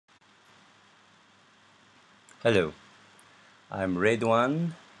Hello, I'm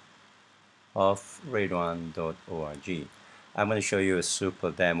Redwan of redwan.org. I'm going to show you a super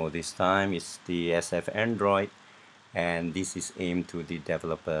demo this time. It's the SFAndroid, and this is aimed to the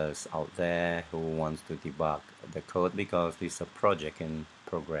developers out there who wants to debug the code because this is a project in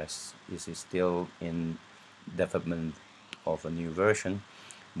progress. This is still in development of a new version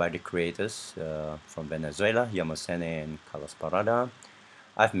by the creators from Venezuela, Yamosene and Carlos Parada.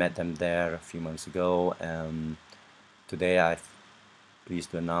 I've met them there a few months ago, and today I'm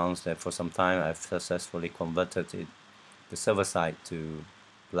pleased to announce that for some time I've successfully converted the server side to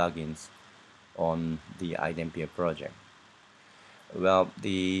plugins on the iDempier project. Well,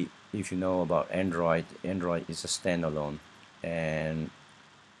 if you know about Android is a standalone, and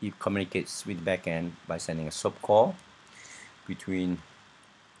it communicates with backend by sending a sub call between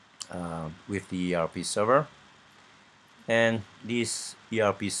with the ERP server, and this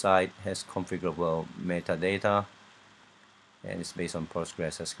ERP site has configurable metadata, and it's based on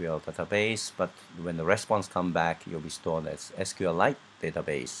PostgreSQL database, but when the response comes back, it will be stored as SQLite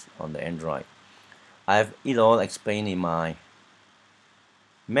database on the Android. I've it all explained in my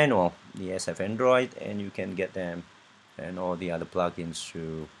manual, the SFAndroid, and you can get them and all the other plugins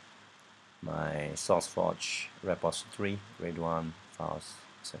through my SourceForge repository, Red1 files,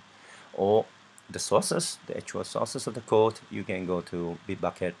 or the sources, the actual sources of the code. You can go to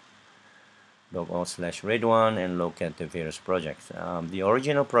bitbucket.org/Red1 and look at the various projects. The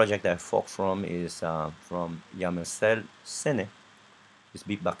original project I forked from is from Yamosene. This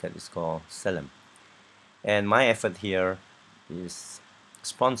Bitbucket is called Selem. And my effort here is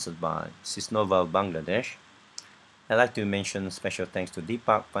sponsored by Sisnoval Bangladesh. I'd like to mention special thanks to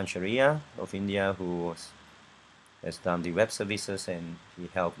Deepak Pancharia of India, who has done the web services, and he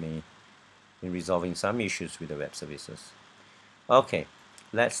helped me in resolving some issues with the web services. Okay,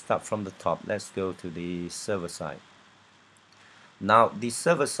 let's start from the top. Let's go to the server side. Now, the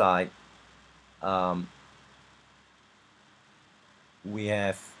server side, we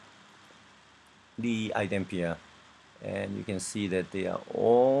have the iDempier, and you can see that they are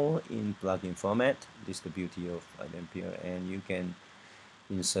all in plugin format. This is the beauty of iDempier, and you can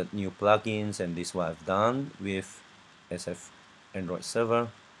insert new plugins, and this is what I've done with SFAndroid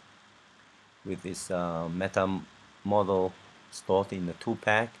server with this meta model stored in the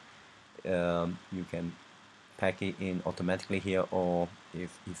 2-pack. You can pack it in automatically here, or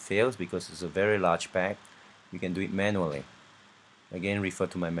if it fails because it's a very large pack, you can do it manually. Again, refer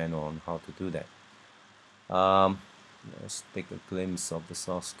to my manual on how to do that. Let's take a glimpse of the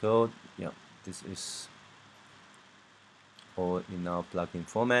source code. Yeah, this is all in our plugin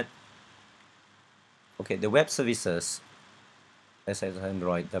format. Okay, the web services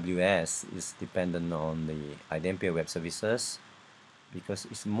SFAndroid WS is dependent on the iDempier web services because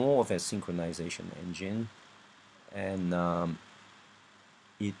it's more of a synchronization engine, and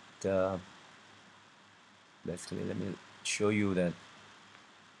basically, let me show you that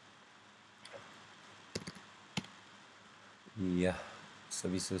the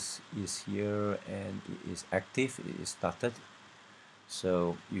services is here and it is active, it is started,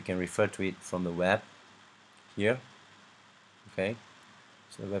 so you can refer to it from the web here. Okay,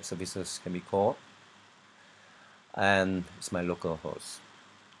 so web services can be called, and it's my local host.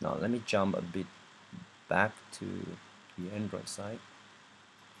 Now let me jump a bit back to the Android side.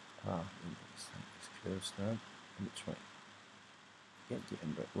 Android side is closed now. Let me try get the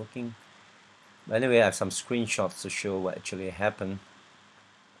Android working. But anyway, I have some screenshots to show what actually happened.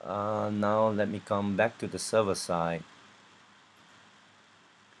 Now let me come back to the server side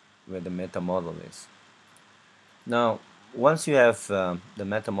where the meta model is. Now once you have the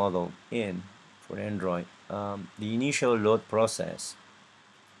meta model in for Android, the initial load process,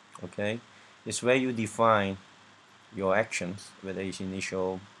 okay, is where you define your actions, whether it's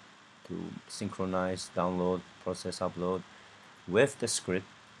initial to synchronize, download, process, upload, with the script,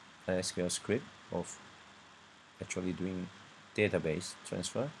 SQL script of actually doing database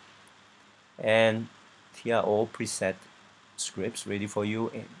transfer. And here are all preset scripts ready for you,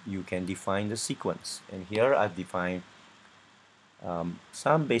 and you can define the sequence. And here I've defined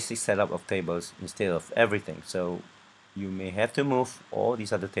some basic setup of tables instead of everything, so you may have to move all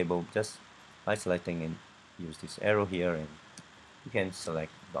these other tables just by selecting and use this arrow here, and you can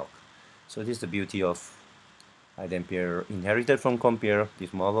select bulk. So this is the beauty of iDempier, inherited from Compere,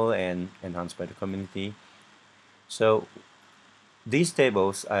 this model, and enhanced by the community. So these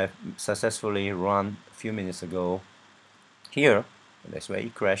tables I've successfully run a few minutes ago here, and that's where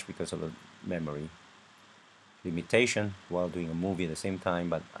it crashed because of a memory limitation while doing a movie at the same time.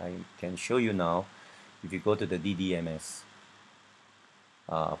 But I can show you now. If you go to the DDMS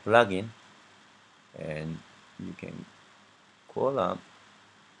plugin and you can call up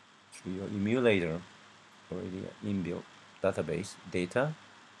through your emulator already inbuilt database data,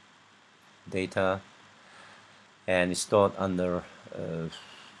 and it's stored under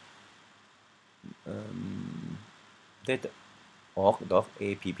data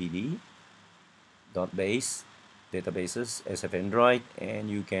org.appd.base databases SFAndroid, and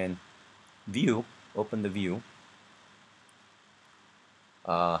you can open the view.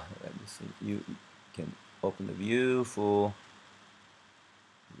 Let me see. You can open the view for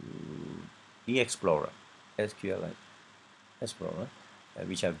eExplorer, SQL Explorer,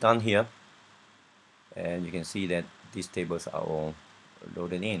 which I've done here, and you can see that these tables are all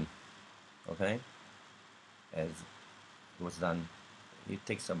loaded in. Okay, as it was done, it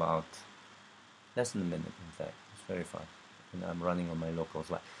takes about less than a minute. In fact, it's very fast, and I'm running on my local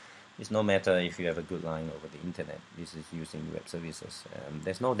line. It's no matter if you have a good line over the internet. This is using web services.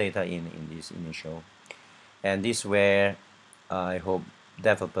 There's no data in this initial, and this is where I hope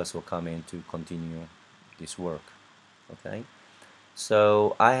developers will come in to continue this work. Okay,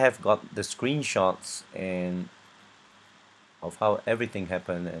 so I have got the screenshots and of how everything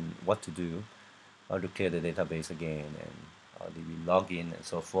happened and what to do, how to clear the database again, and how do we log in and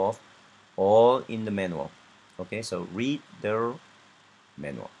so forth, all in the manual. Okay, so read the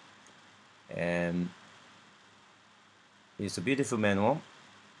manual, and it's a beautiful manual,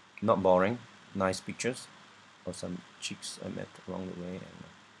 not boring, nice pictures of some chicks I met along the way, and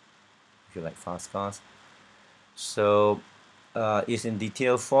if you like fast cars. So it's in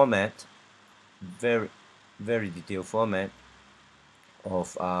detailed format, very detailed format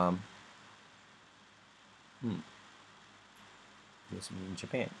of this in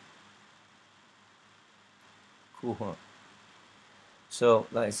Japan. Cool, huh? So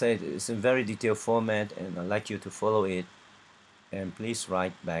like I said, it's in very detailed format, and I'd like you to follow it, and please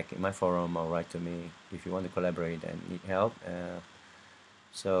write back in my forum or write to me if you want to collaborate and need help.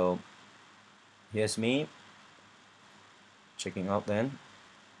 So here's me checking out then,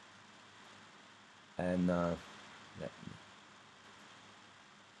 and let me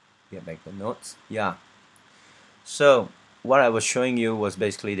get back the notes. Yeah, so what I was showing you was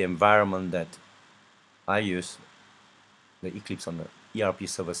basically the environment that I use, the Eclipse on the ERP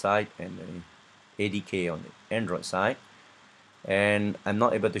server side and the ADK on the Android side, and I'm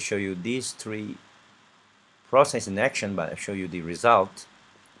not able to show you these three processes in action, but I show you the result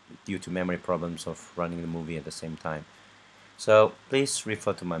due to memory problems of running the movie at the same time. So please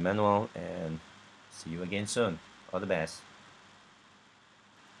refer to my manual, and see you again soon. All the best.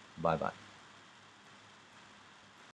 Bye bye.